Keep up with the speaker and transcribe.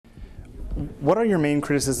What are your main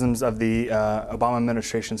criticisms of the Obama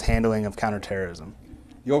administration's handling of counterterrorism?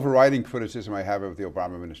 The overriding criticism I have of the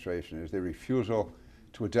Obama administration is their refusal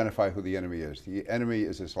to identify who the enemy is. The enemy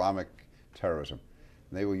is Islamic terrorism.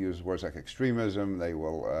 And they will use words like extremism. They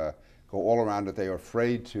will go all around it. They are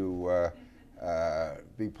afraid to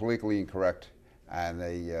be politically incorrect, and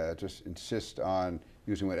they just insist on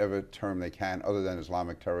using whatever term they can other than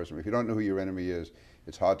Islamic terrorism. If you don't know who your enemy is,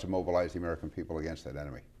 it's hard to mobilize the American people against that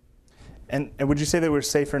enemy. And would you say that we're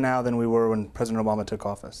safer now than we were when President Obama took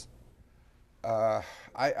office?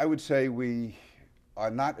 I would say we are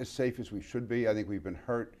not as safe as we should be. I think we've been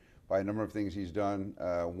hurt by a number of things he's done.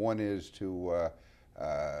 One is to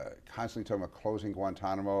constantly talking about closing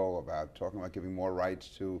Guantanamo, about talking about giving more rights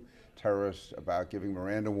to terrorists, about giving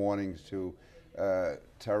Miranda warnings to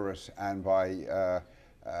terrorists, and by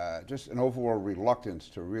just an overall reluctance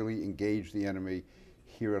to really engage the enemy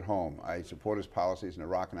here at home. I support his policies in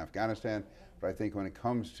Iraq and Afghanistan, but I think when it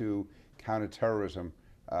comes to counterterrorism,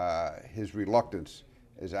 his reluctance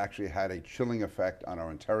has actually had a chilling effect on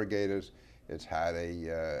our interrogators. It's had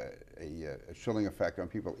a chilling effect on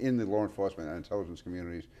people in the law enforcement and intelligence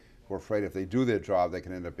communities who are afraid if they do their job, they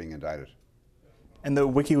can end up being indicted. And the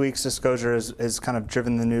WikiLeaks disclosure has kind of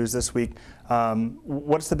driven the news this week.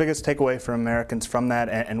 What's the biggest takeaway for Americans from that,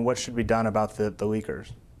 and what should be done about the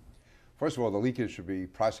leakers? First of all, the leakers should be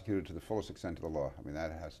prosecuted to the fullest extent of the law. I mean,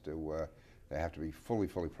 that has to, they have to be fully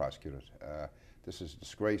prosecuted. This is a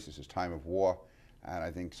disgrace. This is time of war. And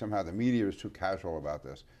I think somehow the media is too casual about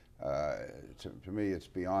this. To me, it's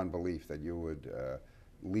beyond belief that you would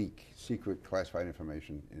leak secret classified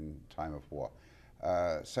information in time of war.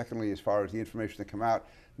 Secondly, as far as the information that come out,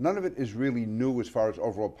 none of it is really new as far as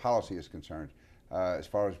overall policy is concerned. As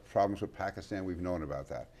far as problems with Pakistan, we've known about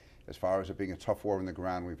that. As far as it being a tough war on the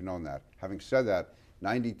ground, we've known that. Having said that,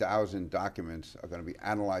 90,000 documents are going to be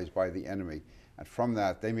analyzed by the enemy. And from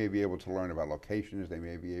that, they may be able to learn about locations. They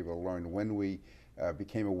may be able to learn when we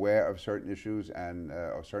became aware of certain issues and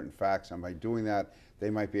of certain facts. And by doing that,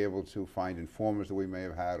 they might be able to find informers that we may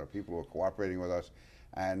have had or people who are cooperating with us.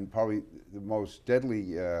 And probably the most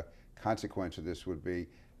deadly consequence of this would be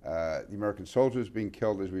the American soldiers being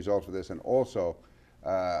killed as a result of this, and also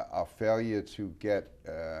our failure to get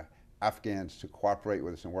Afghans to cooperate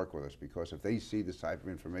with us and work with us, because if they see this type of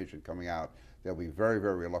information coming out, they'll be very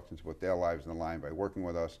reluctant to put their lives on the line by working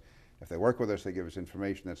with us. If they work with us, they give us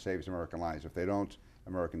information that saves American lives. If they don't,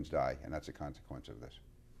 Americans die, and that's a consequence of this.